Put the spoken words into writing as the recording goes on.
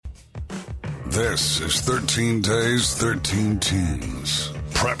This is 13 Days, 13 Teams.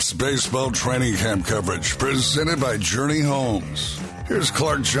 Preps Baseball Training Camp coverage presented by Journey Homes. Here's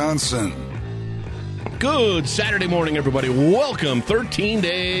Clark Johnson. Good Saturday morning, everybody. Welcome. 13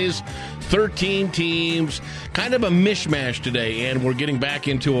 days, 13 teams. Kind of a mishmash today, and we're getting back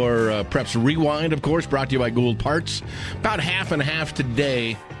into our Preps Rewind, of course, brought to you by Gould Parts. About half and half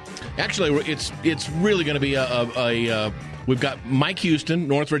today. Actually, it's really going to be we've got Mike Huston,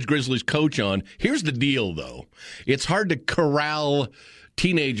 Northridge Grizzlies coach, on. Here's the deal, though. It's hard to corral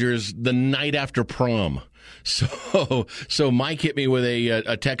teenagers the night after prom. So Mike hit me with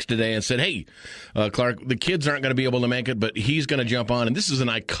a text today and said, hey, Clark, the kids aren't going to be able to make it, but he's going to jump on. And this is an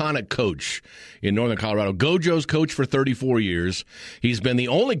iconic coach in Northern Colorado. Gojo's coach for 34 years. He's been the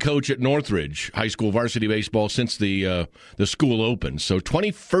only coach at Northridge High School varsity baseball since the school opened. So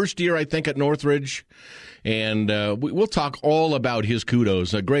 21st year, I think, at Northridge. And we'll talk all about his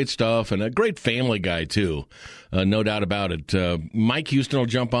kudos. Great stuff, and a great family guy, too. No doubt about it. Mike Huston will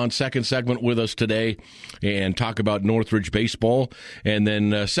jump on second segment with us today and talk about Northridge baseball. And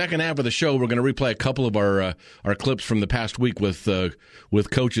then second half of the show, we're going to replay a couple of our clips from the past week with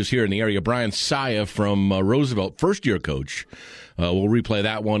coaches here in the area. Brian Saya from Roosevelt, first-year coach. We'll replay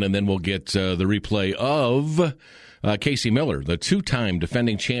that one, and then we'll get the replay of Casey Miller, the two-time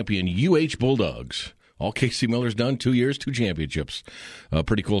defending champion UH Bulldogs. All Casey Miller's done, 2 years, 2 championships.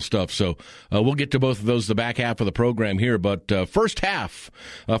 Pretty cool stuff. So we'll get to both of those the back half of the program here. But first half,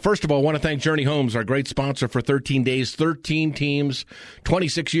 first of all, I want to thank Journey Homes, our great sponsor for 13 days, 13 teams,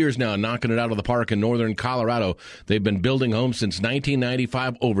 26 years now, knocking it out of the park in northern Colorado. They've been building homes since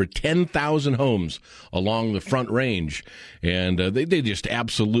 1995, over 10,000 homes along the Front Range. And they just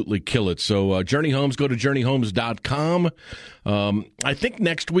absolutely kill it. So Journey Homes, go to journeyhomes.com. I think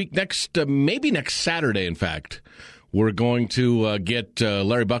maybe next Saturday, in fact, we're going to get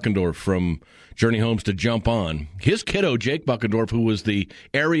Larry Buckendorf from Journey Homes to jump on. His kiddo, Jake Buckendorf, who was the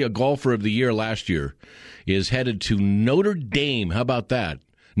area golfer of the year last year, is headed to Notre Dame. How about that?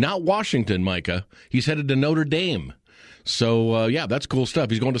 Not Washington, Micah. He's headed to Notre Dame. So, yeah, that's cool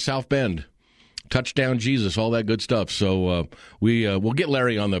stuff. He's going to South Bend. Touchdown Jesus, all that good stuff. So we'll get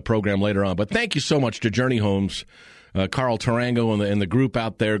Larry on the program later on. But thank you so much to Journey Homes. Carl Tarango and the group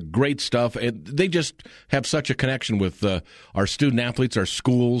out there, great stuff. They just have such a connection with our student athletes, our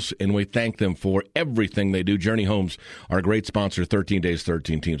schools, and we thank them for everything they do. Journey Homes, our great sponsor, 13 days,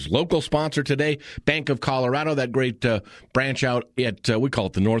 13 teams. Local sponsor today, Bank of Colorado, that great branch out at, we call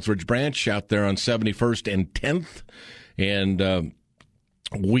it the Northridge branch, out there on 71st and 10th. And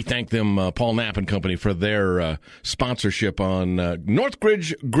we thank them, Paul Knapp and Company, for their sponsorship on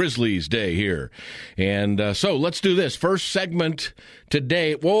Northridge Grizzlies Day here. And so let's do this. First segment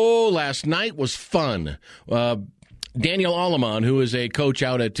today. Whoa, last night was fun. Daniel Aleman, who is a coach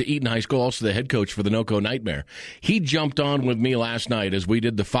out at Eaton High School, also the head coach for the NoCo Nightmare, he jumped on with me last night as we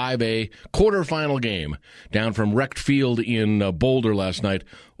did the 5A quarterfinal game down from Rec Field in Boulder last night.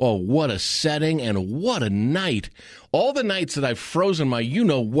 Oh, what a setting and what a night. All the nights that I've frozen my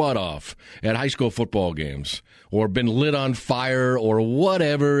you-know-what off at high school football games or been lit on fire or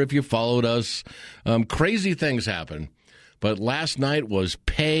whatever, if you followed us, crazy things happen. But last night was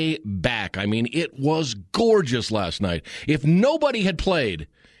pay back. I mean, it was gorgeous last night. If nobody had played,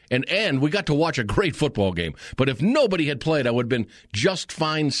 and we got to watch a great football game, but if nobody had played, I would have been just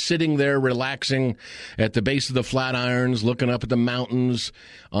fine sitting there relaxing at the base of the Flatirons, looking up at the mountains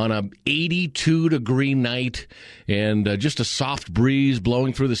on a 82-degree night and just a soft breeze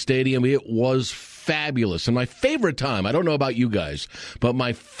blowing through the stadium. It was fabulous. And my favorite time, I don't know about you guys, but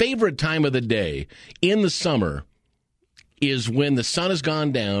my favorite time of the day in the summer is when the sun has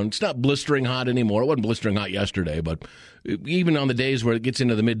gone down. It's not blistering hot anymore. It wasn't blistering hot yesterday, but even on the days where it gets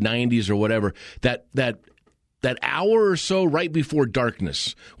into the mid-90s or whatever, that hour or so right before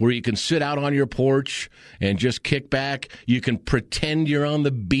darkness where you can sit out on your porch and just kick back, you can pretend you're on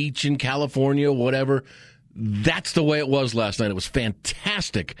the beach in California, whatever. That's the way it was last night. It was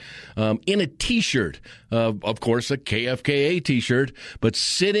fantastic. In a T-shirt, of course, a KFKA T-shirt, but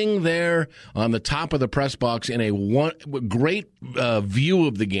sitting there on the top of the press box in a great view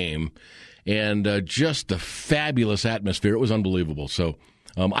of the game and just a fabulous atmosphere. It was unbelievable. So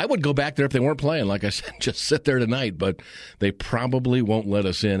I would go back there if they weren't playing. Like I said, just sit there tonight, but they probably won't let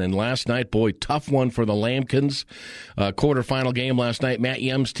us in. And last night, boy, tough one for the Lambkins. Quarterfinal game last night. Matt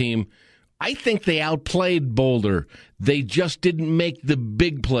Yem's team, I think they outplayed Boulder. They just didn't make the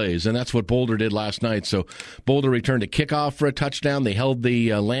big plays, and that's what Boulder did last night. So Boulder returned a kickoff for a touchdown. They held the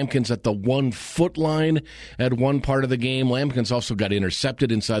Lampkins at the 1 foot line at one part of the game. Lampkins also got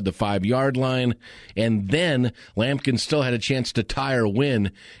intercepted inside the 5-yard line, and then Lampkins still had a chance to tie or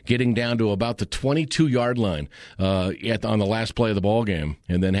win, getting down to about the 22-yard line on the last play of the ball game,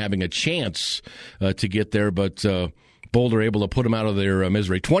 and then having a chance to get there, but Boulder able to put them out of their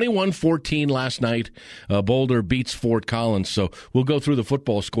misery. 21-14 last night. Boulder beats Fort Collins. So we'll go through the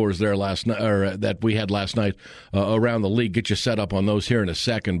football scores there last night, or that we had last night around the league. Get you set up on those here in a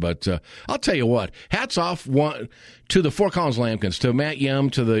second. But I'll tell you what. Hats off to the Fort Collins Lambkins, to Matt Yem,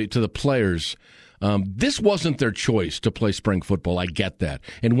 to the players. This wasn't their choice to play spring football. I get that.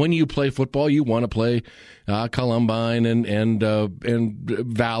 And when you play football, you want to play Columbine and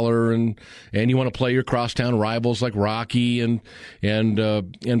Valor, and you want to play your crosstown rivals like Rocky and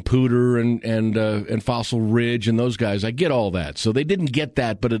Pooter and Fossil Ridge and those guys. I get all that. So they didn't get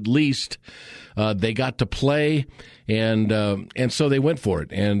that, but at least they got to play, and so they went for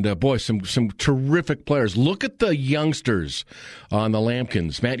it. And boy, some terrific players. Look at the youngsters on the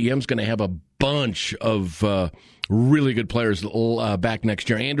Lampkins. Matt Yem's going to have a bunch of really good players back next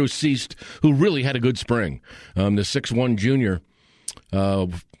year. Andrew Seast, who really had a good spring, the 6'1" junior,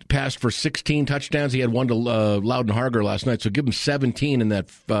 passed for 16 touchdowns. He had one to Loudon Harger last night, so give him 17 in that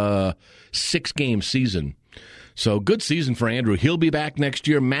 6-game season. So good season for Andrew. He'll be back next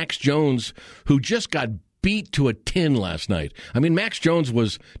year. Max Jones, who just got beat to a 10 last night. I mean, Max Jones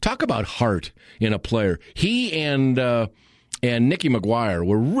was, talk about heart in a player. He and Nicky McGuire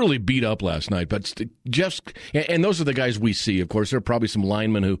were really beat up last night, but and those are the guys we see. Of course, there are probably some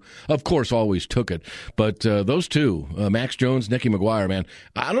linemen who, of course, always took it. But those two, Max Jones, Nicky McGuire, man,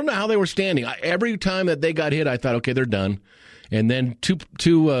 I don't know how they were standing. Every time that they got hit, I thought, okay, they're done. And then two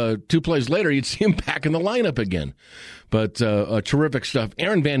plays later, you'd see him back in the lineup again. But terrific stuff.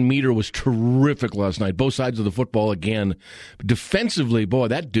 Aaron Van Meter was terrific last night. Both sides of the football again. Defensively, boy,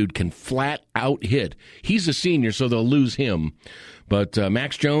 that dude can flat out hit. He's a senior, so they'll lose him. But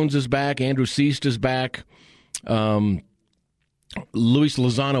Max Jones is back. Andrew Seast is back. Luis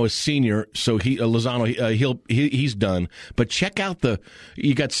Lozano is senior, so he's done. But check out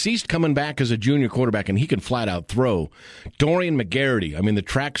you got Seast coming back as a junior quarterback, and he can flat out throw. Dorian McGarity, I mean the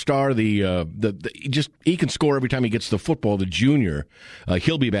track star, he can score every time he gets the football. The junior,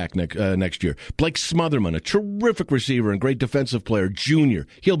 he'll be back next year. Blake Smotherman, a terrific receiver and great defensive player, junior,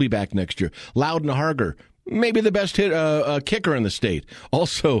 he'll be back next year. Loudon Harger, maybe the best kicker in the state.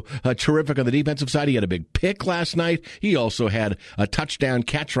 Also terrific on the defensive side. He had a big pick last night. He also had a touchdown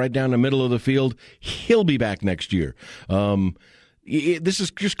catch right down the middle of the field. He'll be back next year. This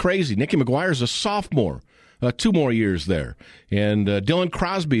is just crazy. Nicky McGuire's a sophomore. 2 more years there. And Dylan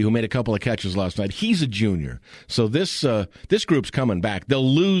Crosby, who made a couple of catches last night, he's a junior. So this group's coming back. They'll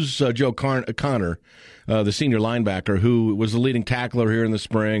lose Joe Connor, the senior linebacker, who was the leading tackler here in the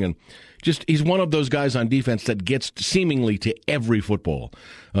spring, and he's one of those guys on defense that gets seemingly to every football.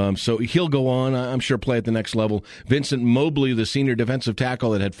 So he'll go on, I'm sure, play at the next level. Vincent Mobley, the senior defensive tackle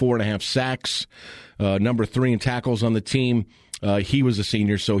that had 4.5 sacks, number 3 in tackles on the team, he was a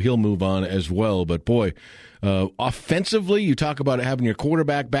senior, so he'll move on as well. But boy, offensively, you talk about having your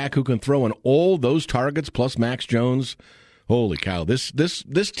quarterback back who can throw in all those targets plus Max Jones. Holy cow! This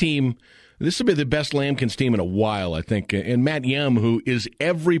team. This will be the best Lambkins team in a while, I think. And Matt Yem, who is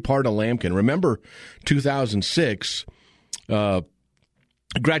every part of Lambkin. Remember 2006,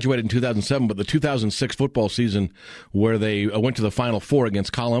 graduated in 2007, but the 2006 football season where they went to the Final Four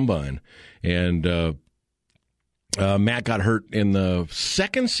against Columbine. And Matt got hurt in the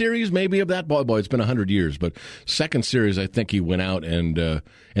second series, maybe, of that ball. Boy, it's been 100 years, but second series, I think he went out, and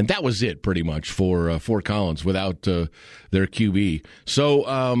that was it pretty much for Fort Collins without their QB.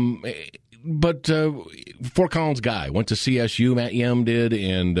 So, but Fort Collins guy went to CSU. Matt Yem did,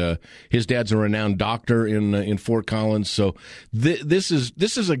 and his dad's a renowned doctor in Fort Collins. So this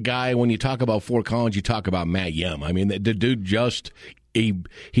is a guy. When you talk about Fort Collins, you talk about Matt Yem. I mean, the dude just.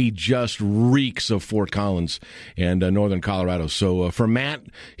 He just reeks of Fort Collins and northern Colorado. So for Matt,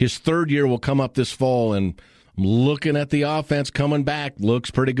 his 3rd year will come up this fall, and I'm looking at the offense coming back.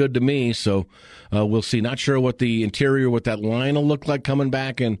 Looks pretty good to me. So we'll see. Not sure what the interior, what that line will look like coming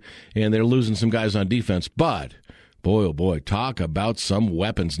back, and they're losing some guys on defense. But boy, oh boy, talk about some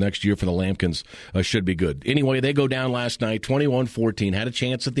weapons next year for the Lambkins. Should be good. Anyway, they go down last night, 21-14. Had a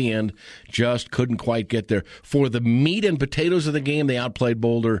chance at the end, just couldn't quite get there. For the meat and potatoes of the game, they outplayed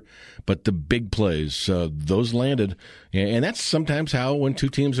Boulder, but the big plays, those landed. And that's sometimes how, when two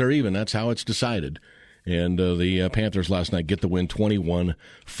teams are even, that's how it's decided. And the Panthers last night get the win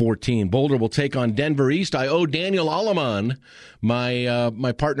 21-14. Boulder will take on Denver East. I owe Daniel Aleman,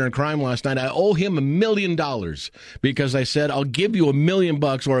 my partner in crime last night, I owe him $1 million because I said I'll give you $1 million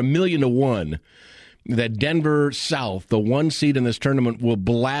or $1 million to 1 that Denver South, the 1 seed in this tournament, will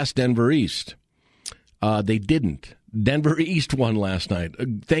blast Denver East. They didn't. Denver East won last night.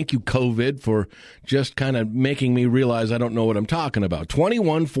 Thank you, COVID, for just kind of making me realize I don't know what I'm talking about.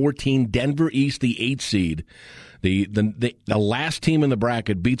 21-14, Denver East, the 8 seed. The last team in the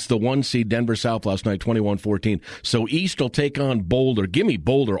bracket beats the 1 seed Denver South last night, 21-14. So East will take on Boulder. Give me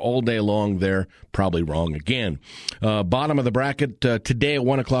Boulder all day long there. Probably wrong again. Bottom of the bracket today at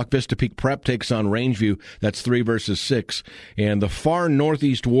 1 o'clock, Vista Peak Prep takes on Rangeview. That's 3 versus 6. And the far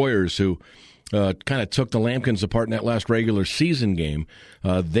Northeast Warriors, who kind of took the Lambkins apart in that last regular season game.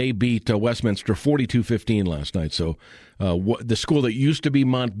 They beat Westminster 42-15 last night. So the school that used to be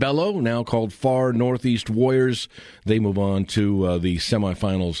Montbello, now called Far Northeast Warriors, they move on to the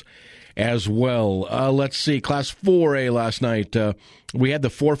semifinals as well. Let's see, Class 4A last night. We had the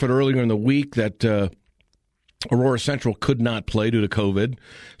forfeit earlier in the week that Aurora Central could not play due to COVID.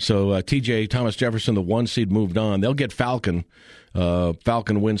 So TJ Thomas Jefferson, the 1 seed, moved on. They'll get Falcon.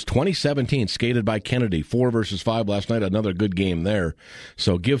 Falcon wins 2017, skated by Kennedy, 4 versus 5 last night. Another good game there.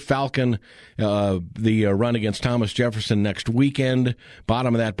 So give Falcon the run against Thomas Jefferson next weekend.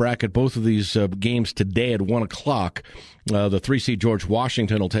 Bottom of that bracket, both of these games today at 1 o'clock. The 3 seed George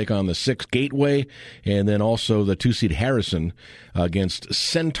Washington will take on the 6 Gateway, and then also the 2 seed Harrison against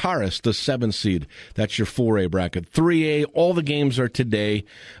Centaurus, the 7 seed. That's your 4A bracket. 3A, all the games are today.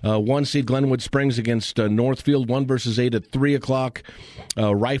 1 seed Glenwood Springs against Northfield, 1 versus 8 at 3 o'clock.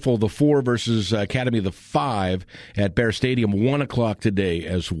 Rifle, the 4 versus Academy, the 5 at Bear Stadium, 1 o'clock today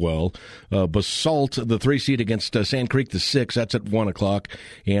as well. Basalt, the 3 seed against Sand Creek, the 6, that's at 1 o'clock.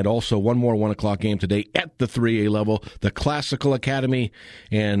 And also one more 1 o'clock game today at the 3A level. The Classical Academy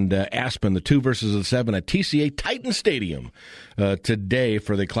and Aspen, the 2 versus the 7 at TCA Titan Stadium today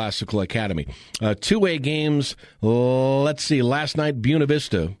for the Classical Academy. 2A games, let's see, last night, Buena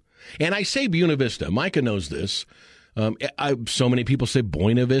Vista. And I say Buena Vista, Micah knows this. So many people say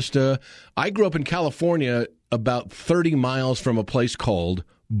Buena Vista. I grew up in California about 30 miles from a place called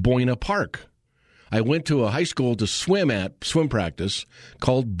Buena Park. I went to a high school to swim practice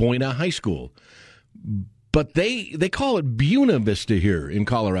called Buena High School. But they call it Buena Vista here in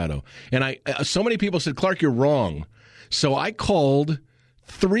Colorado. And so many people said, Clark, you're wrong. So I called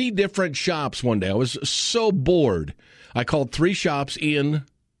 3 different shops one day. I was so bored. I called 3 shops in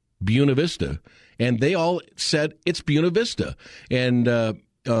Buena Vista. And they all said it's Buena Vista. And so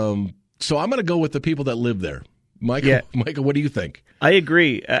I'm going to go with the people that live there. Michael, what do you think? I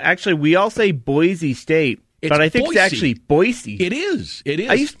agree. Actually, we all say Boise State, but I think Boise. It's actually Boise. It is. It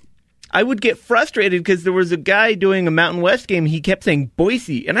is. I would get frustrated because there was a guy doing a Mountain West game. He kept saying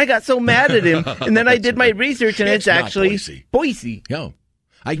Boise, and I got so mad at him. And then I did my research, and it's actually Boise. Yeah.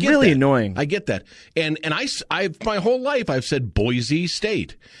 I get really that. Annoying. I get that. And I've my whole life I've said Boise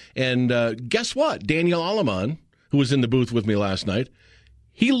State. And guess what? Daniel Aleman, who was in the booth with me last night,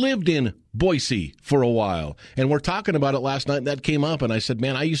 he lived in Boise for a while. And we're talking about it last night, and that came up, and I said,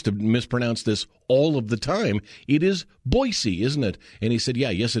 man, I used to mispronounce this all of the time. It is Boise, isn't it? And he said, yeah,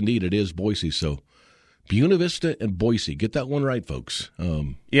 yes, indeed, it is Boise. So Buena Vista and Boise. Get that one right, folks.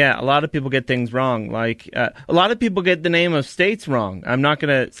 Yeah, a lot of people get things wrong. Like a lot of people get the name of states wrong. I'm not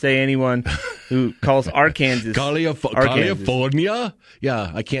going to say anyone who calls Arkansas California.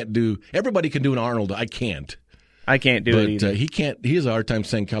 Yeah, I can't do. Everybody can do an Arnold. I can't do it either. He can't. He has a hard time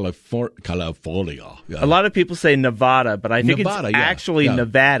saying California. Yeah. A lot of people say Nevada, but I think Nevada, it's actually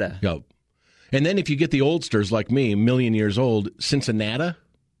Nevada. Yeah. And then if you get the oldsters like me, a million years old, Cincinnati.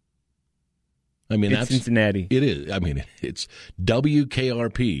 I mean, that's Cincinnati. It is. I mean, it's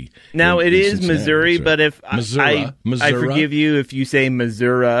WKRP. Now, it is Missouri, but if Missouri. I forgive you if you say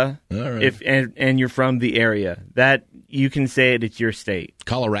Missouri, all right. and you're from the area. That you can say it, it's your state.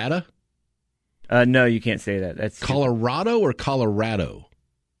 Colorado? No, you can't say that. That's Colorado or Colorado?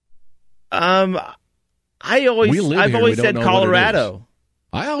 I've always said Colorado.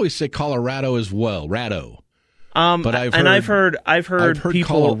 I always say Colorado as well, Rado. But I've heard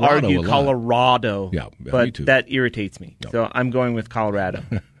people Colorado argue Colorado. Yeah, but me too. That irritates me. Yep. So I'm going with Colorado.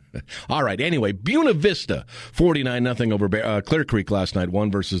 All right. Anyway, Buena Vista, 49-0 over Clear Creek last night, 1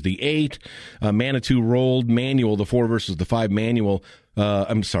 versus the 8. Manitou rolled Manual, the 4 versus the 5. Manual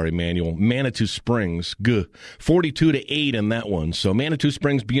I'm sorry, Manual. Manitou Springs, 42-8 in that one. So Manitou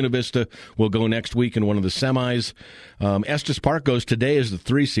Springs, Buena Vista will go next week in one of the semis. Estes Park goes today as the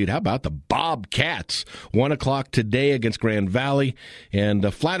 3 seed. How about the Bobcats? 1 o'clock today against Grand Valley. And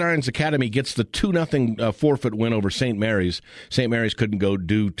Flatirons Academy gets the 2-0 forfeit win over St. Mary's. St. Mary's couldn't go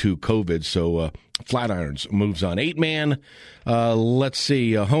due to COVID, so Flatirons moves on. 8-man, let's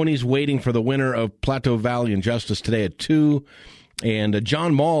see. Honey's waiting for the winner of Plateau Valley and Justice today at 2. And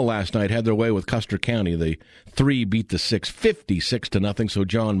John Mall last night had their way with Custer County. The 3 beat the 6, 56-0. So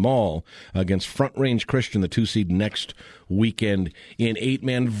John Mall against Front Range Christian, the 2 seed next weekend in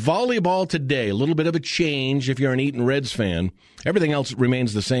 8-man. Volleyball today, a little bit of a change if you're an Eaton Reds fan. Everything else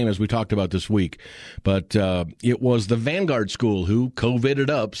remains the same as we talked about this week. But it was the Vanguard School who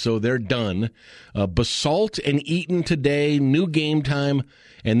COVIDed up, so they're done. Basalt and Eaton today, new game time,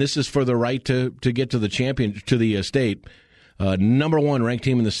 and this is for the right to get to the state. Number 1 ranked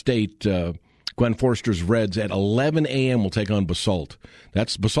team in the state, Gwen Forster's Reds, at 11 a.m. will take on Basalt.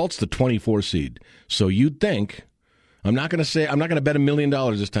 Basalt's the 24 seed. So you'd think, I'm not going to bet $1 million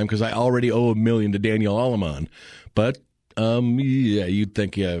this time because I already owe $1 million to Daniel Alleman. But you'd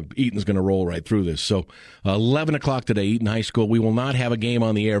think Eaton's going to roll right through this. So 11 o'clock today, Eaton High School. We will not have a game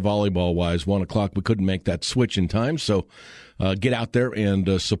on the air volleyball-wise. 1 o'clock, we couldn't make that switch in time. So get out there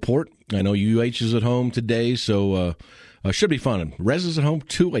and support. I know UH is at home today, so should be fun. Rez is at home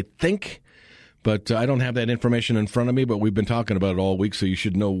too, I think, but I don't have that information in front of me, but we've been talking about it all week, so you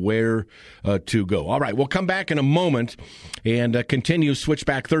should know where to go. All right, we'll come back in a moment and continue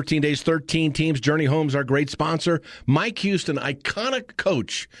Switchback 13 days, 13 teams. Journey Home's our great sponsor. Mike Huston, iconic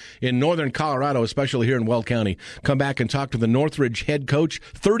coach in northern Colorado, especially here in Weld County. Come back and talk to the Northridge head coach,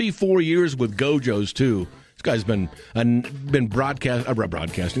 34 years with Gojos too. This guy's been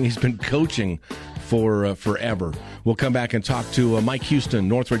broadcasting. He's been coaching for forever. We'll come back and talk to Mike Huston,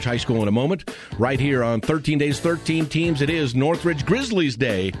 Northridge High School, in a moment. Right here on 13 Days, 13 Teams. It is Northridge Grizzlies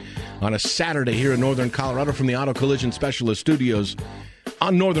Day on a Saturday here in Northern Colorado from the Auto Collision Specialist Studios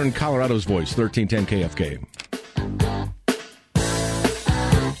on Northern Colorado's Voice, 1310 KFK.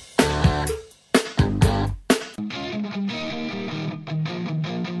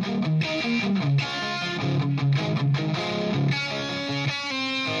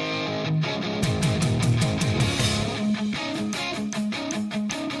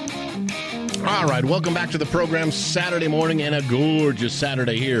 All right, welcome back to the program. Saturday morning and a gorgeous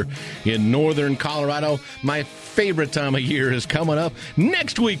Saturday here in northern Colorado. My favorite time of year is coming up.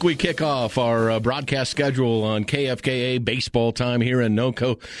 Next week we kick off our broadcast schedule on KFKA baseball time here in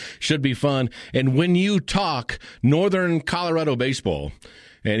NOCO. Should be fun. And when you talk northern Colorado baseball,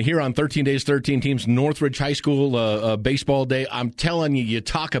 and here on 13 Days, 13 Teams, Northridge High School baseball day, I'm telling you, you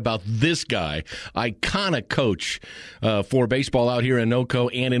talk about this guy, iconic coach for baseball out here in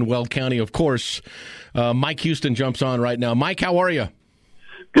NOCO and in Weld County. Of course, Mike Huston jumps on right now. Mike, how are you?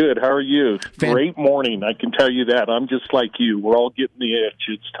 Good. How are you? Great morning. I can tell you that. I'm just like you. We're all getting the itch.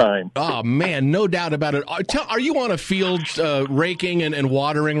 It's time. Oh, man, no doubt about it. Are you on a field raking and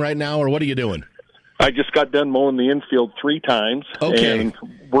watering right now, or what are you doing? I just got done mowing the infield 3 times, and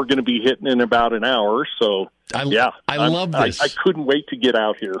we're going to be hitting in about an hour. So, I love this. I couldn't wait to get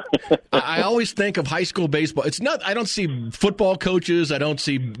out here. I always think of high school baseball. It's not. I don't see football coaches. I don't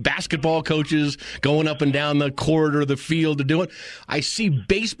see basketball coaches going up and down the court or the field to do it. I see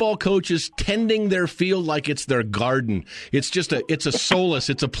baseball coaches tending their field like it's their garden. It's a solace.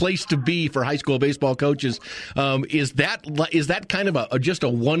 It's a place to be for high school baseball coaches. Is that kind of just a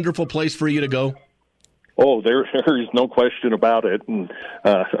wonderful place for you to go? Oh, there is no question about it. And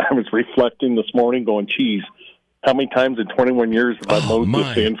I was reflecting this morning going, geez, how many times in 21 years have I mowed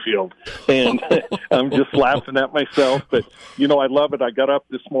this infield? And I'm just laughing at myself. But, I love it. I got up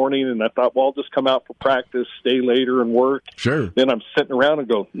this morning and I thought, well, I'll just come out for practice, stay later and work. Sure. Then I'm sitting around and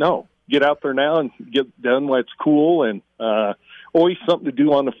go, no, get out there now and get done while it's cool. And always something to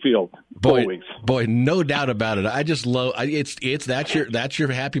do on the field. Boy, no doubt about it. I just love it's that's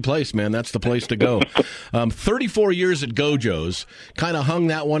your happy place, man. That's the place to go. 34 years at Gojos, kind of hung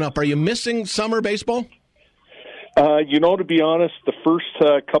that one up. Are you missing summer baseball? To be honest, the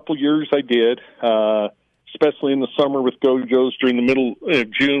first couple years I did, especially in the summer with Gojos. During the middle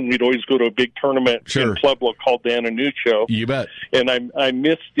of June, we'd always go to a big tournament in Pueblo called Dan Anuccio. You bet. And I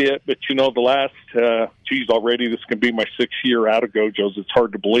missed it, but the last, already this can be my 6th year out of Gojos. It's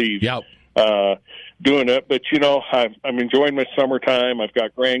hard to believe. Yeah. Doing it, but I'm enjoying my summertime. I've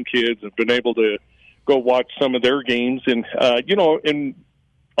got grandkids. I've been able to go watch some of their games, and and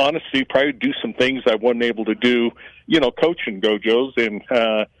honestly, probably do some things I wasn't able to do, coaching Gojos, and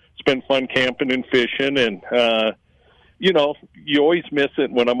it's been fun camping and fishing, and you always miss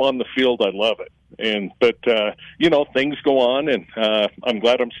it. When I'm on the field, I love it. But things go on, and I'm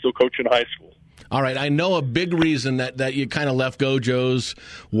glad I'm still coaching high school. All right, I know a big reason that you kind of left Gojo's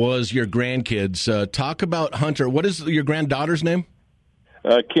was your grandkids. Talk about Hunter. What is your granddaughter's name?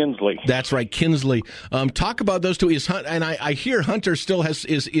 Kinsley. That's right, Kinsley. Talk about those two. And I hear Hunter still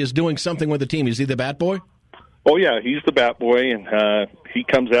is doing something with the team. Is he the bat boy? Oh, yeah, he's the bat boy, and he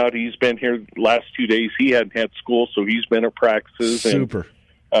comes out. He's been here the last 2 days. He hadn't had school, so he's been at practices. Super.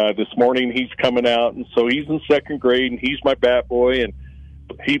 And this morning he's coming out, and so he's in second grade, and he's my bat boy, and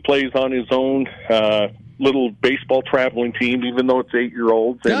he plays on his own little baseball traveling team, even though it's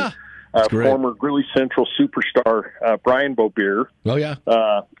 8-year-olds. And former Grizzly Central superstar Brian Bobeer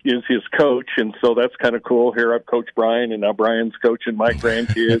is his coach, and so that's kind of cool. Here I've coached Brian, and now Brian's coaching my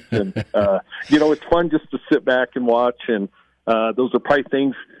grandkids. And, it's fun just to sit back and watch, and those are probably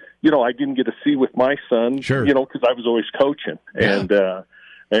things, I didn't get to see with my son, sure. Because I was always coaching. Yeah.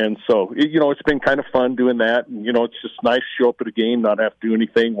 And so, it's been kind of fun doing that. And, it's just nice to show up at a game, not have to do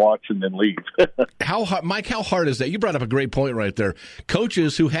anything, watch, and then leave. Mike, how hard is that? You brought up a great point right there.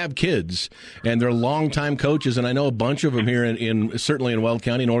 Coaches who have kids, and they're longtime coaches, and I know a bunch of them here certainly in Weld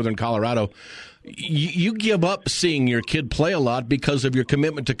County, northern Colorado. You give up seeing your kid play a lot because of your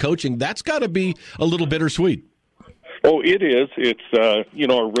commitment to coaching. That's got to be a little bittersweet. Oh, it is. It's, a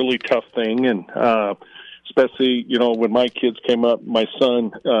really tough thing. And, especially, when my kids came up, my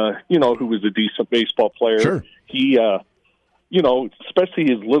son, who was a decent baseball player, sure. He, especially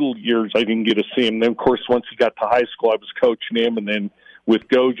his little years, I didn't get to see him. Then, of course, once he got to high school, I was coaching him, and then with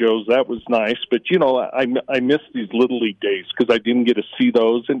Gojo's, that was nice. But, I miss these little league days because I didn't get to see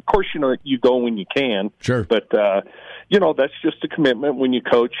those. And, of course, you go when you can. Sure. But, that's just a commitment when you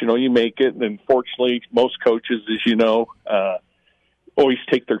coach. You make it. And unfortunately, most coaches, as always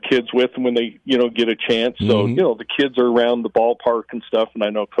take their kids with them when they, get a chance. So, the kids are around the ballpark and stuff. And I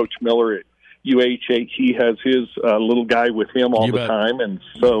know Coach Miller at UH, he has his little guy with him all the time. And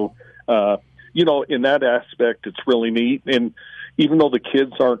so, in that aspect, it's really neat. And even though the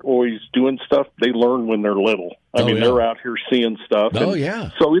kids aren't always doing stuff, they learn when they're little. They're out here seeing stuff. Oh, yeah.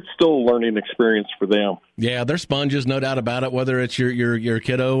 So it's still a learning experience for them. Yeah, they're sponges, no doubt about it. Whether it's your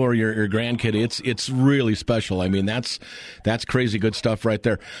kiddo or your grandkid, it's really special. That's crazy good stuff right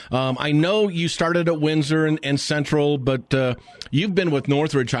there. I know you started at Windsor and Central, but you've been with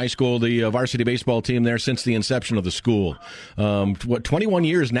Northridge High School, the varsity baseball team there, since the inception of the school. 21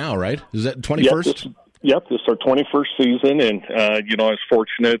 years now, right? Is that 21st? Yep, this is our 21st season, and, I was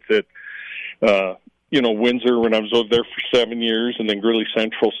fortunate that, Windsor, when I was over there for 7 years, and then Grizzly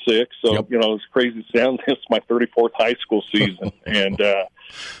Central 6. So, it's crazy to sound. This is my 34th high school season. And,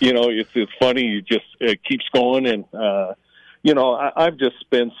 it's funny. It keeps going. And, I've just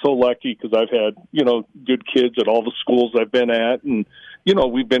been so lucky because I've had, good kids at all the schools I've been at. And,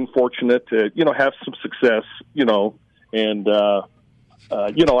 we've been fortunate to, have some success, and,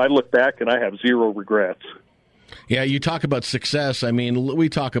 I look back and I have zero regrets. Yeah, you talk about success. We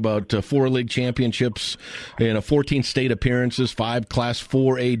talk about 4 league championships, 14 state appearances, 5 Class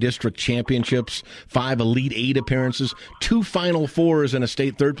 4A district championships, 5 Elite 8 appearances, 2 Final Fours, and a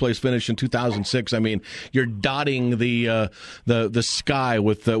state third place finish in 2006. You're dotting the sky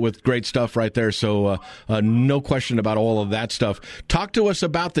with great stuff right there. So no question about all of that stuff. Talk to us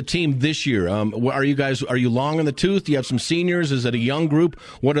about the team this year. Are you long in the tooth? Do you have some seniors? Is it a young group?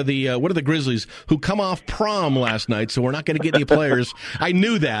 What are the Grizzlies who come off prom last night, so we're not going to get any players? I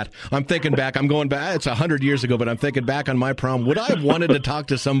knew that. I'm thinking back. I'm going back. It's 100 years ago, but I'm thinking back on my prom. Would I have wanted to talk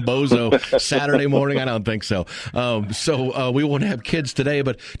to some bozo Saturday morning? I don't think so. So we won't have kids today,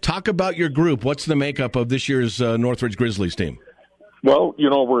 but talk about your group. What's the makeup of this year's Northridge Grizzlies team? Well,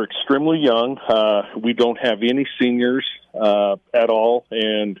 we're extremely young. We don't have any seniors at all,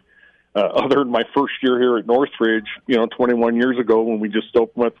 and other than my first year here at Northridge, 21 years ago when we just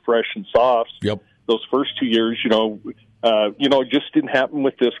opened with fresh and softs. Yep. Those first 2 years, it just didn't happen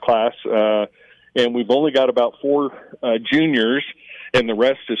with this class. And we've only got about 4 juniors, and the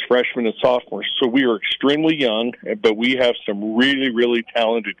rest is freshmen and sophomores. So we are extremely young, but we have some really, really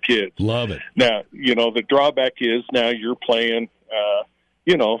talented kids. Love it. Now, the drawback is now you're playing,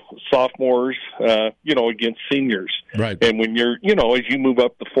 sophomores, against seniors. Right. And when you're, as you move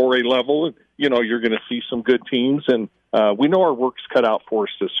up the 4A level, you're going to see some good teams. And we know our work's cut out for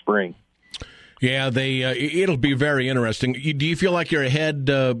us this spring. Yeah, it'll be very interesting. Do you feel like you're ahead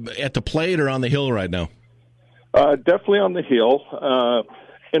at the plate or on the hill right now? Definitely on the hill.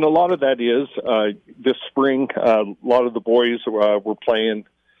 And a lot of that is this spring, a lot of the boys were playing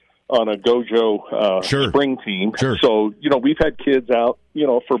on a Gojo spring team. Sure. So, we've had kids out,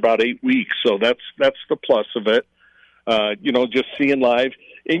 for about 8 weeks. So that's the plus of it. just seeing live.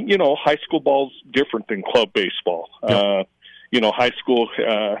 And, high school ball's different than club baseball. Yep. High school,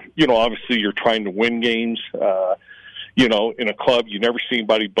 obviously you're trying to win games. In a club, you never see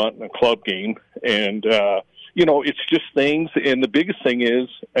anybody bunt in a club game. And, it's just things. And the biggest thing is,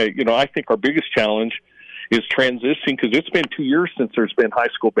 I think our biggest challenge is transitioning, because it's been 2 years since there's been high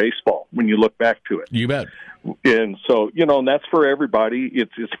school baseball when you look back to it. You bet. And so, and that's for everybody.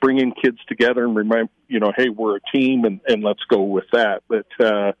 It's bringing kids together and remind, hey, we're a team, and let's go with that. But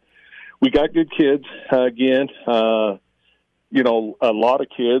we got good kids again. A lot of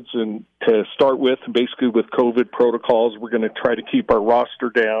kids, and to start with, basically with COVID protocols, we're going to try to keep our roster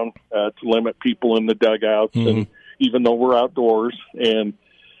down to limit people in the dugouts, and even though we're outdoors. And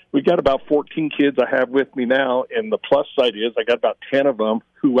we got about 14 kids I have with me now, and the plus side is I got about 10 of them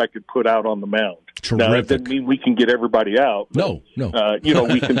who I could put out on the mound. Terrific. Now, that doesn't mean we can get everybody out. No.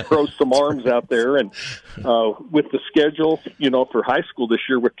 We can throw some arms out there. And with the schedule, for high school this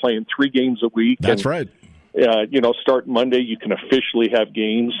year, we're playing 3 games a week. That's right. Starting Monday, you can officially have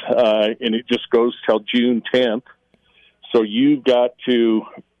games, and it just goes till June 10th. So you've got to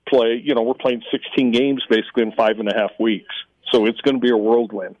play, we're playing 16 games basically in 5.5 weeks. So it's going to be a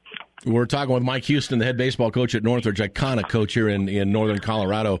whirlwind. We're talking with Mike Huston, the head baseball coach at Northridge, iconic coach here in northern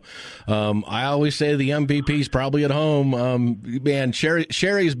Colorado. I always say the MVP's probably at home. Man,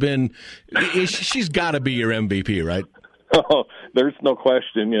 Sherry's been – she's got to be your MVP, right? Oh, there's no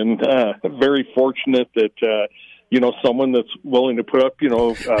question. And very fortunate that, someone that's willing to put up,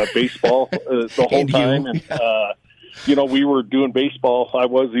 baseball the whole time. And, we were doing baseball. I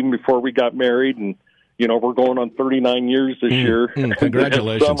was even before we got married, and we're going on 39 years this year.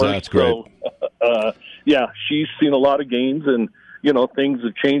 Congratulations. That's great. So, she's seen a lot of games, and, things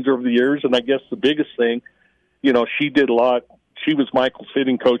have changed over the years. And I guess the biggest thing, she did a lot. She was Michael's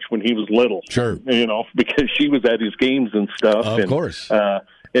hitting coach when he was little. Sure. Because she was at his games and stuff. Of course.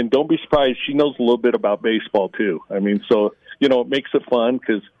 And don't be surprised, she knows a little bit about baseball, too. I mean, so, it makes it fun,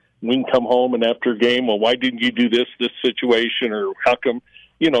 because we can come home and after a game, well, why didn't you do this situation, or how come?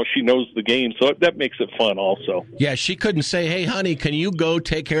 She knows the game, so that makes it fun also. Yeah, she couldn't say, hey, honey, can you go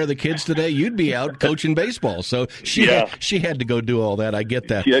take care of the kids today? You'd be out coaching baseball. So she had to go do all that. I get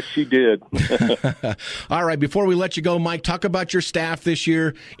that. Yes, she did. All right, before we let you go, Mike, talk about your staff this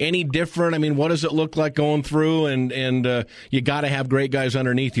year. Any different? I mean, what does it look like going through? And you got to have great guys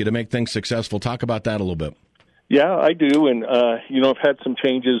underneath you to make things successful. Talk about that a little bit. Yeah, I do. And, I've had some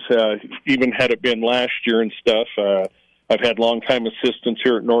changes, even had it been last year and stuff. I've had longtime assistants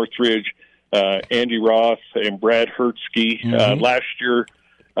here at Northridge, Andy Roth and Brad Hertzke. Last year,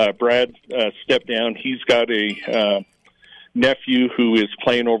 Brad stepped down. He's got a nephew who is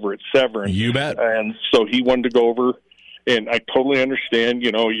playing over at Severn. You bet. And so he wanted to go over, and I totally understand.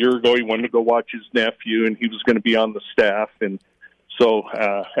 A year ago he wanted to go watch his nephew, and he was going to be on the staff. And so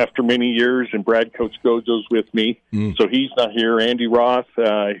after many years, and Brad coached Gojo's with me, so he's not here. Andy Roth,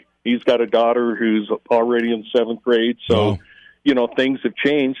 he's got a daughter who's already in 7th grade. So, things have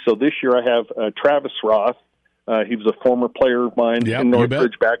changed. So this year I have Travis Roth. He was a former player of mine in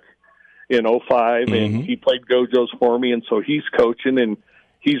Northridge back in 2005, and he played Gojo's for me. And so he's coaching, and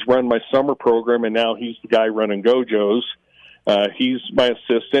he's run my summer program, and now he's the guy running Gojo's. He's my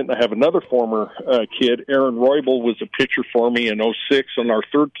assistant. I have another former kid, Aaron Roybal, was a pitcher for me in 2006 on our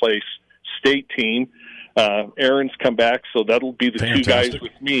 3rd place state team. Aaron's come back, so that'll be the Fantastic. 2 guys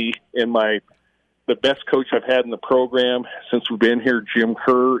with me. And the best coach I've had in the program since we've been here, Jim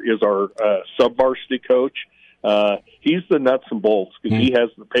Kerr, is our sub-varsity coach. He's the nuts and bolts, because he has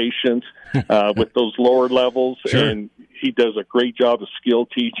the patience with those lower levels, and he does a great job of skill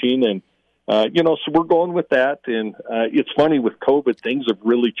teaching. And so we're going with that. And it's funny, with COVID, things have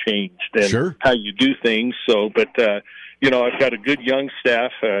really changed and how you do things. So, but I've got a good young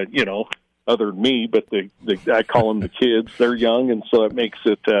staff. Other than me, but I call them the kids. They're young, and so it makes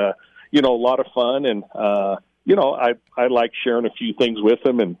it, a lot of fun. And, I like sharing a few things with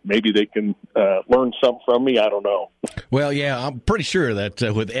them, and maybe they can learn something from me. I don't know. Well, yeah, I'm pretty sure that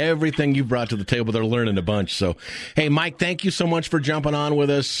with everything you've brought to the table, they're learning a bunch. So, hey, Mike, thank you so much for jumping on with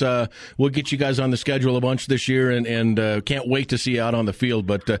us. We'll get you guys on the schedule a bunch this year, and can't wait to see you out on the field.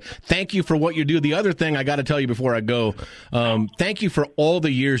 But thank you for what you do. The other thing I got to tell you before I go, thank you for all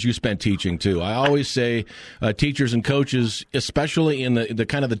the years you spent teaching, too. I always say teachers and coaches, especially in the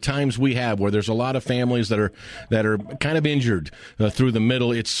kind of the times we have where there's a lot of families that are kind of injured through the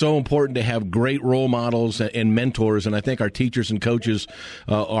middle. It's so important to have great role models and mentors, and I think our teachers and coaches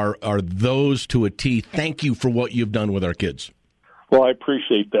are those to a T. Thank you for what you've done with our kids. Well, I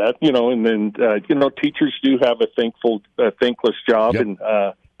appreciate that. And then, teachers do have a thankless job, and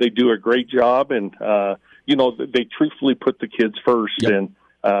they do a great job. And, they truthfully put the kids first. Yep. And,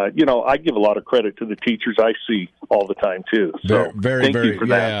 I give a lot of credit to the teachers I see all the time, too. So thank you for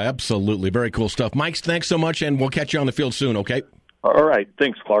that. Yeah, absolutely. Very cool stuff. Mike, thanks so much, and we'll catch you on the field soon, okay? All right.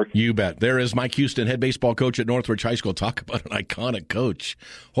 Thanks, Clark. You bet. There is Mike Huston, head baseball coach at Northridge High School. Talk about an iconic coach.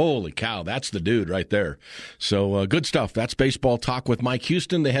 Holy cow, that's the dude right there. So good stuff. That's Baseball Talk with Mike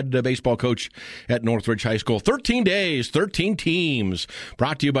Huston, the head baseball coach at Northridge High School. 13 days, 13 teams.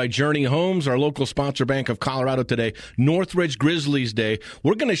 Brought to you by Journey Homes, our local sponsor, Bank of Colorado today. Northridge Grizzlies Day.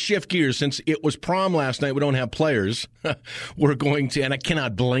 We're going to shift gears since it was prom last night. We don't have players. We're going to, and I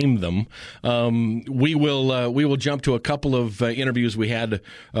cannot blame them. We will jump to a couple of interviews we had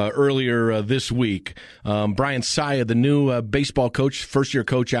earlier this week. Brian Saya, the new baseball coach, first-year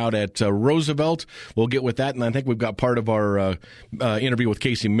coach out at Roosevelt. We'll get with that, and I think we've got part of our interview with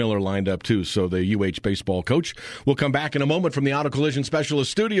Casey Miller lined up, too, so the UH baseball coach. We'll come back in a moment from the Auto Collision Specialist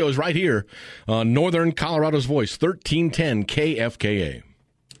Studios right here on Northern Colorado's Voice, 1310 KFKA.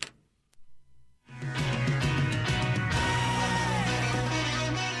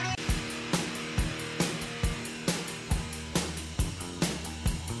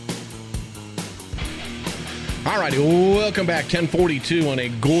 All righty, welcome back. 10:42 on a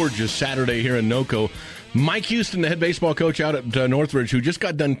gorgeous Saturday here in NoCo. Mike Huston, the head baseball coach out at Northridge, who just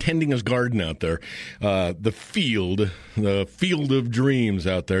got done tending his garden out there. The field of dreams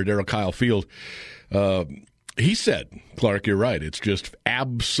out there, Darrell Kyle Field. He said, Clark, you're right. It's just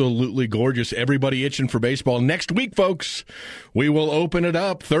absolutely gorgeous. Everybody itching for baseball. Next week, folks, we will open it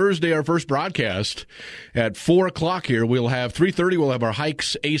up. Thursday, our first broadcast at 4 o'clock here. We'll have 3:30. We'll have our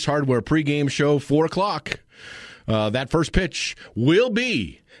Hikes Ace Hardware pregame show, 4 o'clock. That first pitch will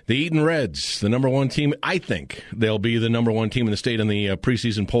be the Eaton Reds, the number one team. I think they'll be the number one team in the state in the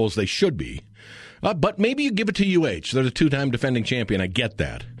preseason polls. They should be. But maybe you give it to UH. They're the two-time defending champion. I get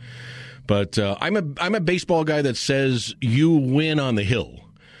that. But I'm a baseball guy that says you win on the hill.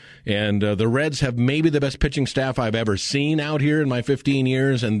 And the Reds have maybe the best pitching staff I've ever seen out here in my 15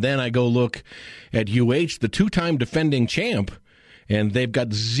 years. And then I go look at UH, the two-time defending champ, and they've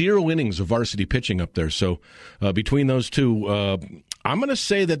got 0 innings of varsity pitching up there. So between those two, I'm going to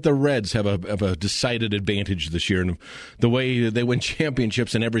say that the Reds have a decided advantage this year. And the way they win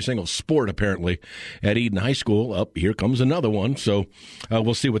championships in every single sport, apparently, at Eden High School. Here comes another one. So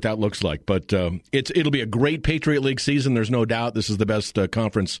we'll see what that looks like. But it'll be a great Patriot League season. There's no doubt this is the best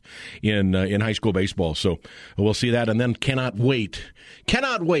conference in high school baseball. So we'll see that. And then cannot wait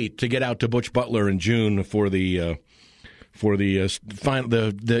to get out to Butch Butler in June for the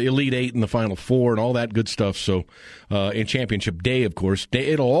Elite Eight and the Final Four and all that good stuff. So, in Championship Day, of course,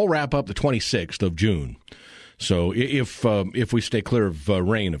 it'll all wrap up the 26th of June. So, if we stay clear of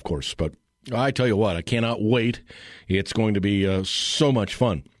rain, of course. But I tell you what, I cannot wait. It's going to be so much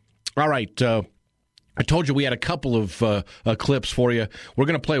fun. All right. I told you we had a couple of clips for you. We're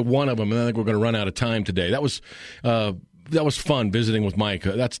going to play one of them, and I think we're going to run out of time today. That was fun visiting with Mike.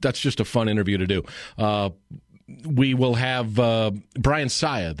 That's just a fun interview to do. We will have Brian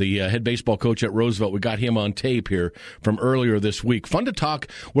Saya, the head baseball coach at Roosevelt. We got him on tape here from earlier this week. Fun to talk.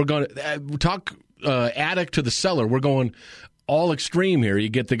 We're going to talk attic to the cellar. We're going all extreme here. You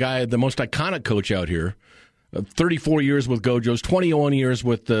get the guy, the most iconic coach out here, 34 years with Gojos, 21 years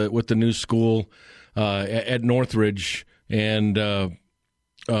with the new school at Northridge, and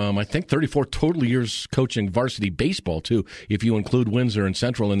I think 34 total years coaching varsity baseball, too, if you include Windsor and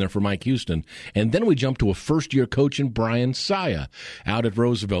Central in there for Mike Huston. And then we jump to a first-year coach in Brian Saya out at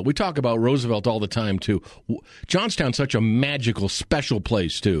Roosevelt. We talk about Roosevelt all the time, too. Johnstown's such a magical, special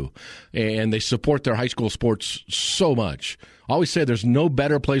place, too, and they support their high school sports so much. I always say there's no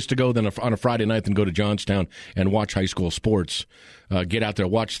better place to go than on a Friday night than go to Johnstown and watch high school sports. Get out there,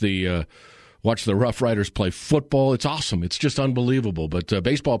 watch the Rough Riders play football. It's awesome. It's just unbelievable. But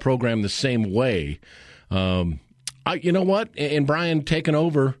baseball program the same way. You know what? And Brian taking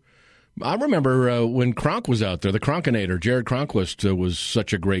over. I remember when Cronk was out there, the Cronkinator, Jared Cronquist was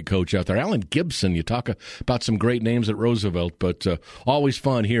such a great coach out there. Alan Gibson, you talk about some great names at Roosevelt, but always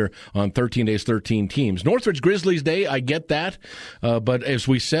fun here on 13 Days, 13 Teams. Northridge Grizzlies Day, I get that, but as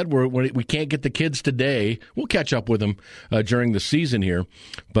we said, we can't get the kids today. We'll catch up with them during the season here,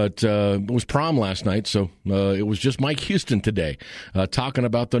 but it was prom last night, so it was just Mike Huston today talking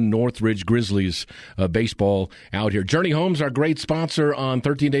about the Northridge Grizzlies baseball out here. Journey Homes, our great sponsor on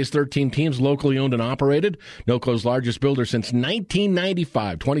 13 Days, 13 13 teams, locally owned and operated. NOCO's largest builder since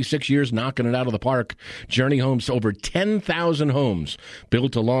 1995. 26 years knocking it out of the park. Journey Homes, over 10,000 homes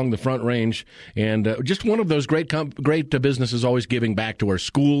built along the Front Range. And just one of those great businesses always giving back to our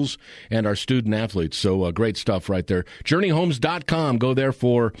schools and our student athletes. So great stuff right there. JourneyHomes.com. Go there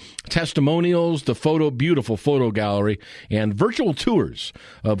for testimonials, the beautiful photo gallery, and virtual tours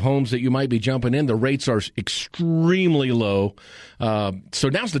of homes that you might be jumping in. The rates are extremely low. So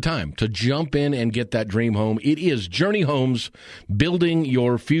now's the time to jump in and get that dream home. It is Journey Homes, building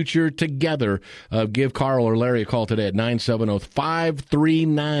your future together. Give Carl or Larry a call today at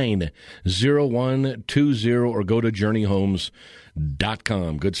 970-539-0120 or go to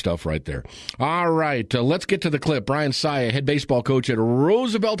JourneyHomes.com. Good stuff right there. All right, let's get to the clip. Brian Saya, head baseball coach at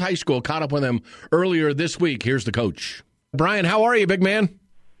Roosevelt High School, caught up with him earlier this week. Here's the coach. Brian, how are you, big man?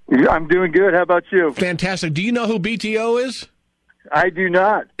 I'm doing good. How about you? Fantastic. Do you know who BTO is? I do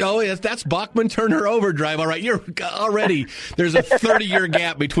not. Oh, yes, that's Bachman Turner Overdrive. All right, you're already, there's a 30-year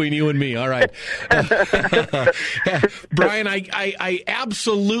gap between you and me. All right. Brian, I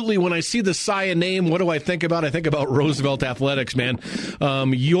absolutely, when I see the Saya name, what do I think about? I think about Roosevelt Athletics, man.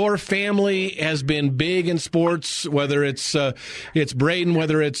 Your family has been big in sports, whether it's Braden,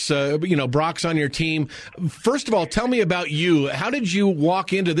 whether it's, Brock's on your team. First of all, tell me about you. How did you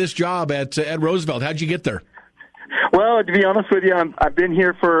walk into this job at Roosevelt? How'd you get there? Well, to be honest with you, I've been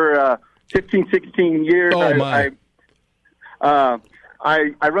here for 15, 16 years. Oh, my. I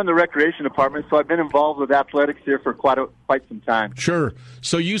run the recreation department, so I've been involved with athletics here for quite some time. Sure.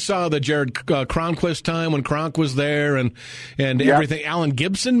 So you saw the Jared Cronquist time when Cronk was there and everything. Alan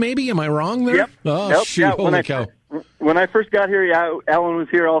Gibson, maybe? Am I wrong there? Yep. Oh, yep. shoot. Yeah, Holy cow. When I first got here, Alan was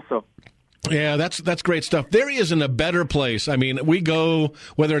here also. Yeah, that's great stuff. There isn't a better place. I mean, we go,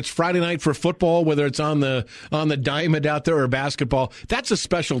 whether it's Friday night for football, whether it's on the diamond out there or basketball, that's a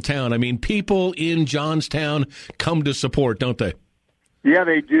special town. I mean, people in Johnstown come to support, don't they? Yeah,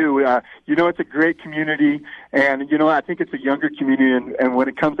 they do. It's a great community, and, I think it's a younger community, and when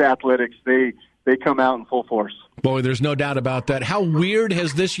it comes to athletics, they come out in full force. Boy, there's no doubt about that. How weird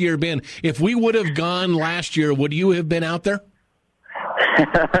has this year been? If we would have gone last year, would you have been out there?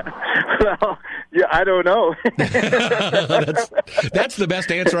 Well, yeah, I don't know. That's the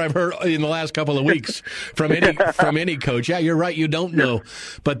best answer I've heard in the last couple of weeks from any coach. Yeah, you're right. You don't know.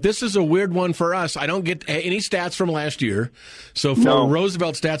 But this is a weird one for us. I don't get any stats from last year. So for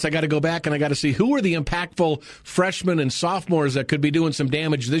Roosevelt stats, I got to go back and I got to see who are the impactful freshmen and sophomores that could be doing some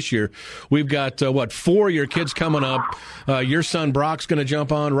damage this year. We've got, 4 of your kids coming up. Your son Brock's going to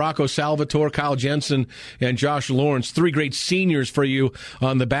jump on. Rocco Salvatore, Kyle Jensen, and Josh Lawrence. 3 great seniors for you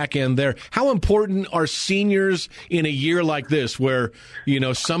on the back end there. How important are seniors in a year like this where,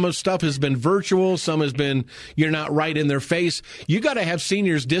 some of stuff has been virtual, some has been you're not right in their face? You got to have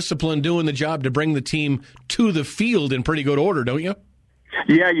seniors disciplined doing the job to bring the team to the field in pretty good order, don't you?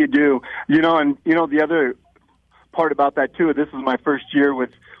 Yeah, you do. The other part about that, too, this is my first year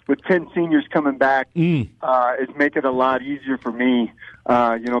with 10 seniors coming back. It's making it a lot easier for me,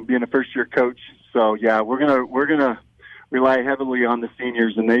 being a first-year coach. So, yeah, we're gonna rely heavily on the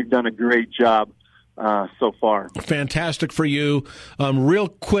seniors, and they've done a great job so far. Fantastic for you. Real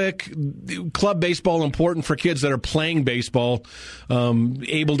quick, club baseball important for kids that are playing baseball.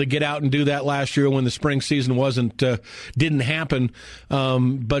 Able to get out and do that last year when the spring season didn't happen.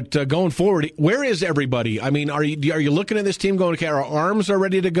 But going forward, where is everybody? I mean, are you looking at this team going, okay, our arms are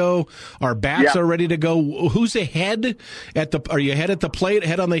ready to go, our bats are ready to go? Who's ahead are you ahead at the plate,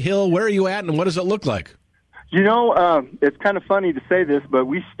 ahead on the hill? Where are you at, and what does it look like? It's kind of funny to say this, but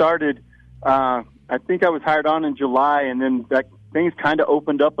we started, I think I was hired on in July, and then things kind of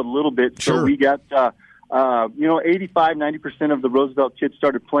opened up a little bit. Sure. So we got, 85-90% of the Roosevelt kids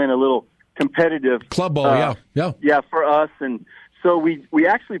started playing a little competitive. Club ball, yeah. Yeah, for us. And so we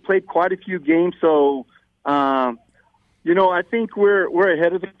actually played quite a few games. So, I think we're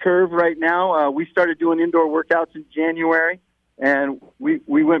ahead of the curve right now. We started doing indoor workouts in January, and we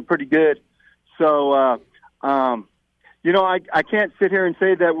went pretty good. So, I can't sit here and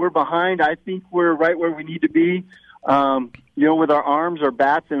say that we're behind. I think we're right where we need to be, with our arms, our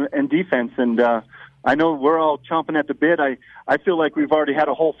bats, and defense. And I know we're all chomping at the bit. I feel like we've already had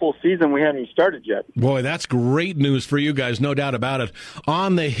a whole full season. We haven't even started yet. Boy, that's great news for you guys, no doubt about it.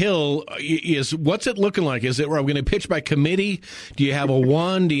 On the hill, what's it looking like? Are we going to pitch by committee? Do you have a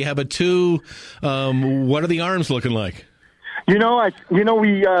 1? Do you have a 2? What are the arms looking like? We're going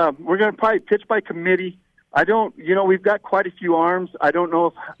to probably pitch by committee. We've got quite a few arms. I don't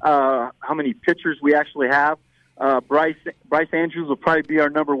know how many pitchers we actually have. Bryce Andrews will probably be our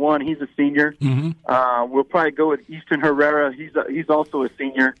number 1. He's a senior. Mm-hmm. We'll probably go with Easton Herrera. He's also a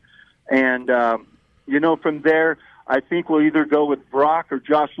senior. And, from there, I think we'll either go with Brock or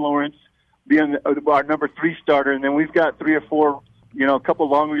Josh Lawrence being our number 3 starter. And then we've got 3 or 4, a couple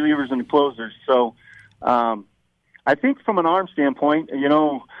long relievers and closers. So I think from an arm standpoint,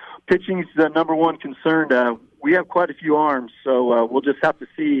 pitching is the number one concern. We have quite a few arms, so we'll just have to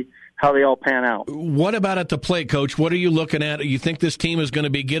see how they all pan out. What about at the plate, Coach? What are you looking at? You think this team is going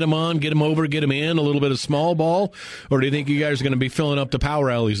to be get them on, get them over, get them in, a little bit of small ball? Or do you think you guys are going to be filling up the power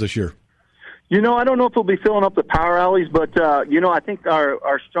alleys this year? I don't know if we'll be filling up the power alleys, but, I think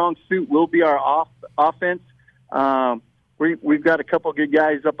our strong suit will be our offense. We've got a couple of good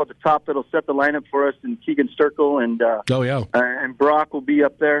guys up at the top that'll set the lineup for us, and Keegan Sturkle and Brock will be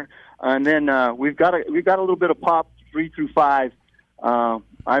up there. And then we've got a little bit of pop 3 through 5. I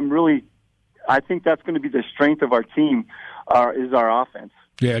think that's going to be the strength of our team, is our offense.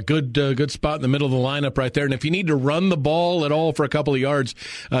 Yeah, good spot in the middle of the lineup right there. And if you need to run the ball at all for a couple of yards,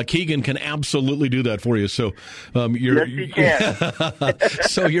 Keegan can absolutely do that for you. So yes, he can.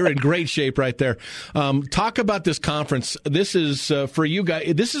 So you're in great shape right there. Talk about this conference. This is for you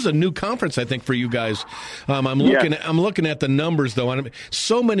guys. This is a new conference, I think, for you guys. I'm looking at the numbers though.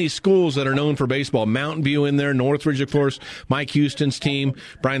 So many schools that are known for baseball. Mountain View in there, Northridge, of course. Mike Houston's team,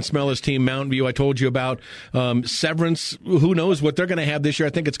 Brian Smella's team, Mountain View. I told you about Severance. Who knows what they're going to have this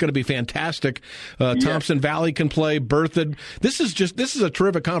year? I think it's going to be fantastic. Thompson Valley can play. Berthoud. This is a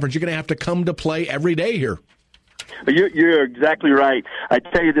terrific conference. You're going to have to come to play every day here. You're exactly right. I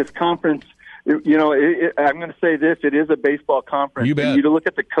tell you, this conference, I'm going to say this, it is a baseball conference. You bet. And you look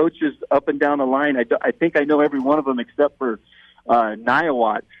at the coaches up and down the line, I think I know every one of them except for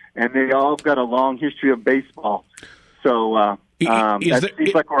Niawat, and they all got a long history of baseball. So it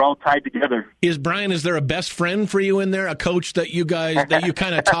seems like we're all tied together. Is there a best friend for you in there, a coach that you kind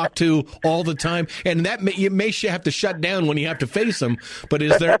of talk to all the time? And that you may have to shut down when you have to face them. But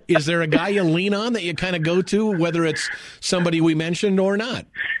is there a guy you lean on that you kind of go to, whether it's somebody we mentioned or not?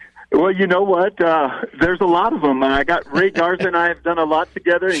 Well, you know what? There's a lot of them. I got Ray Garza and I have done a lot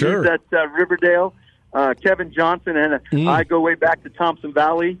together. Sure. He's at Riverdale. Kevin Johnson and I go way back to Thompson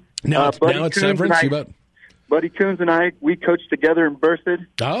Valley. Now it's Severance. Buddy Coons and I, we coached together in Berthoud.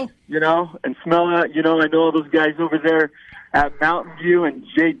 Oh. And Smella, I know all those guys over there at Mountain View and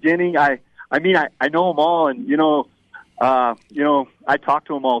Jay Denning. I know them all, and I talk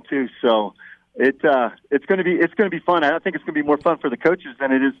to them all too. So it's going to be fun. I think it's going to be more fun for the coaches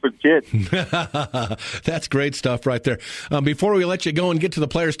than it is for the kids. That's great stuff right there. Before we let you go and get to the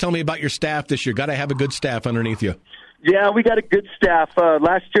players, tell me about your staff this year. Got to have a good staff underneath you. Yeah, we got a good staff.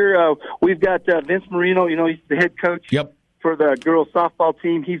 Last year, we've got Vince Marino. He's the head coach for the girls softball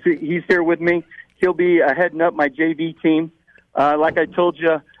team. He's here with me. He'll be heading up my JV team. Like I told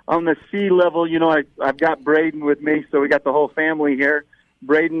you, on the C level, I've got Braden with me, so we got the whole family here.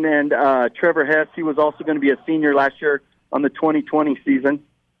 Braden and Trevor Hess. He was also going to be a senior last year on the 2020 season.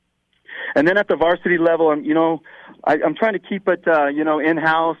 And then at the varsity level, I'm trying to keep it,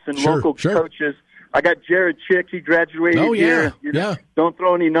 in-house and local coaches. I got Jared Chick. He graduated here. Don't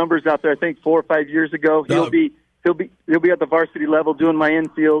throw any numbers out there. I think 4 or 5 years ago. He'll be at the varsity level doing my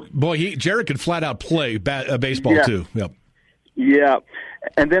infield. Boy, Jared could flat out play baseball too. Yep. Yeah,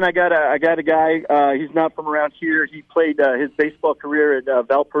 and then I got a guy. He's not from around here. He played his baseball career at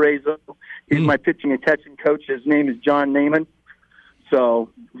Valparaiso. He's my pitching and catching coach. His name is John Naiman. So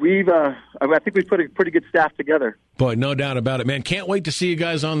I think we put a pretty good staff together. Boy, no doubt about it, man. Can't wait to see you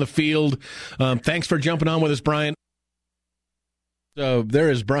guys on the field. Thanks for jumping on with us, Brian. So there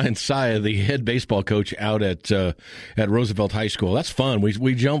is Brian Saya, the head baseball coach out at Roosevelt High School. That's fun.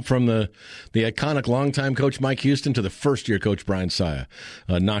 We jumped from the iconic longtime coach Mike Houston to the first-year coach Brian Saya,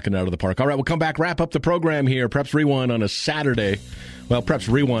 knocking it out of the park. All right, we'll come back, wrap up the program here. Preps Rewind on a Saturday. Well,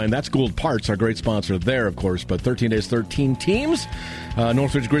 Preps Rewind, that's Gould Parts, our great sponsor there, of course. But 13 days, 13 teams.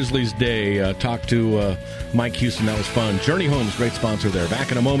 Northridge Grizzlies Day. Talked to Mike Houston. That was fun. Journey Homes, great sponsor there.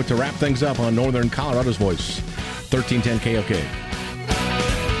 Back in a moment to wrap things up on Northern Colorado's Voice, 1310 KOK.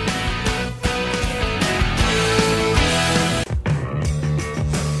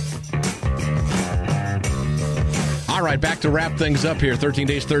 All right, back to wrap things up here. 13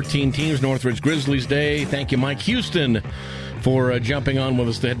 days, 13 teams, Northridge Grizzlies Day. Thank you, Mike Houston, for jumping on with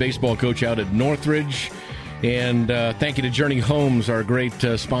us, the head baseball coach out at Northridge. And thank you to Journey Homes, our great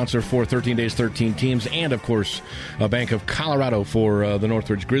sponsor for 13 days, 13 teams. And, of course, Bank of Colorado for the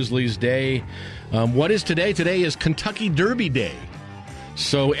Northridge Grizzlies Day. What is today? Today is Kentucky Derby Day.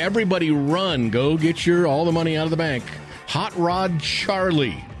 So everybody run. Go get all the money out of the bank. Hot Rod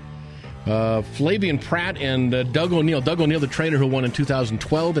Charlie. Flavian Pratt and Doug O'Neill. Doug O'Neill, the trainer who won in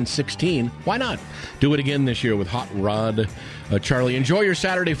 2012 and 16. Why not do it again this year with Hot Rod Charlie? Enjoy your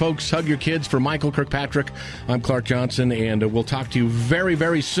Saturday, folks. Hug your kids. For Michael Kirkpatrick, I'm Clark Johnson, and we'll talk to you very,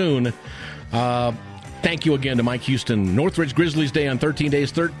 very soon. Thank you again to Mike Huston. Northridge Grizzlies Day on 13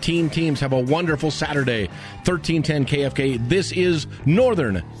 days, 13 teams. Have a wonderful Saturday. 1310 KFK. This is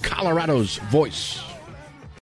Northern Colorado's voice.